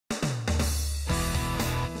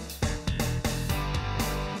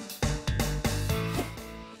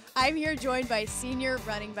I'm here joined by senior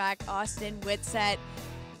running back Austin Whitsett.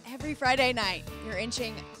 Every Friday night, you're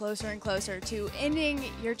inching closer and closer to ending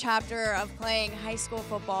your chapter of playing high school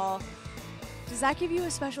football. Does that give you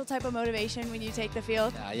a special type of motivation when you take the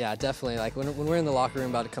field? Yeah, definitely. Like when we're in the locker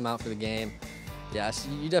room about to come out for the game, yes,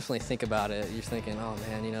 you definitely think about it. You're thinking, oh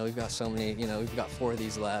man, we've got so many, we've got 4 of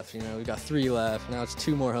these left, we've got 3 left. Now it's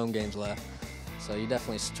 2 more home games left. So you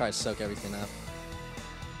definitely try to soak everything up.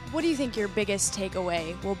 What do you think your biggest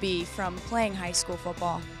takeaway will be from playing high school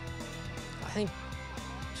football? I think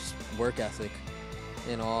just work ethic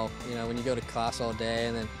in all. When you go to class all day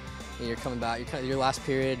and then you're coming back, your last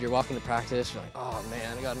period, you're walking to practice, you're like, oh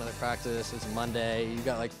man, I got another practice, it's Monday, you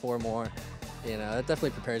got like 4 more. That definitely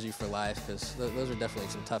prepares you for life because those are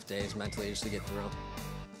definitely some tough days mentally just to get through.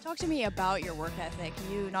 Talk to me about your work ethic.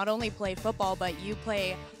 You not only play football, but you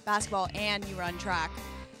play basketball and you run track.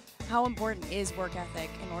 How important is work ethic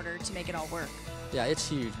in order to make it all work? Yeah, it's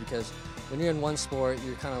huge because when you're in one sport,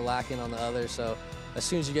 you're kind of lacking on the other. So as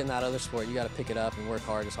soon as you get in that other sport, you got to pick it up and work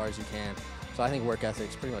hard as you can. So I think work ethic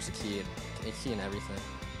is pretty much the key in everything.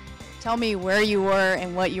 Tell me where you were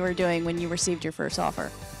and what you were doing when you received your first offer.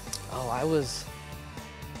 Oh, I was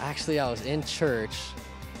in church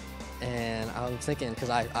and I was thinking, because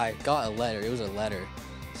I got a letter, it was a letter.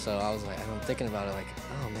 So I was like, I'm thinking about it like,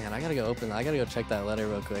 oh man, I gotta go check that letter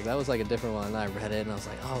real quick. That was like a different one, and I read it and I was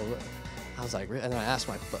like, oh, and then I asked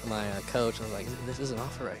my coach, I was like, this is an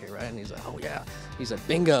offer right here, right? And he's like, oh yeah. He said,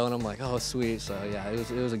 bingo, and I'm like, oh sweet. So yeah, it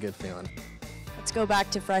was a good feeling. Let's go back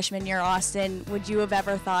to freshman year, Austin. Would you have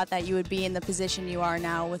ever thought that you would be in the position you are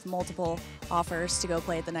now with multiple offers to go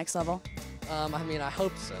play at the next level? I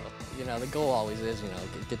hope so. The goal always is,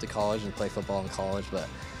 get to college and play football in college, but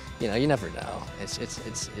you never know. It's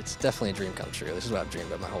definitely a dream come true. This is what I've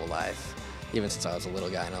dreamed about my whole life. Even since I was a little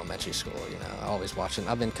guy in elementary school, always watching.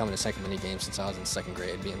 I've been coming to second mini games since I was in 2nd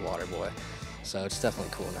grade, being water boy. So it's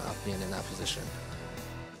definitely cool now, being in that position.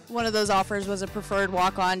 One of those offers was a preferred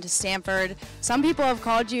walk-on to Stanford. Some people have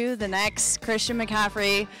called you the next Christian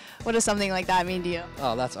McCaffrey. What does something like that mean to you?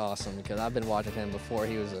 Oh, that's awesome because I've been watching him before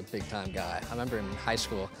he was a big-time guy. I remember in high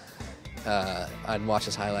school, I'd watch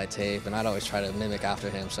his highlight tape and I'd always try to mimic after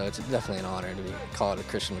him. So it's definitely an honor to be called a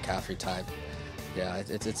Christian McCaffrey type. Yeah,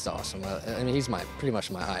 it's awesome. He's pretty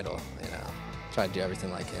much my idol. Try to do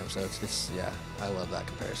everything like him. So yeah, I love that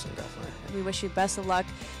comparison, definitely. We wish you best of luck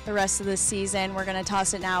the rest of this season. We're going to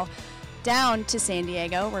toss it now down to San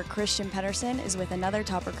Diego, where Christian Pedersen is with another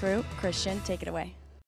top recruit. Christian, take it away.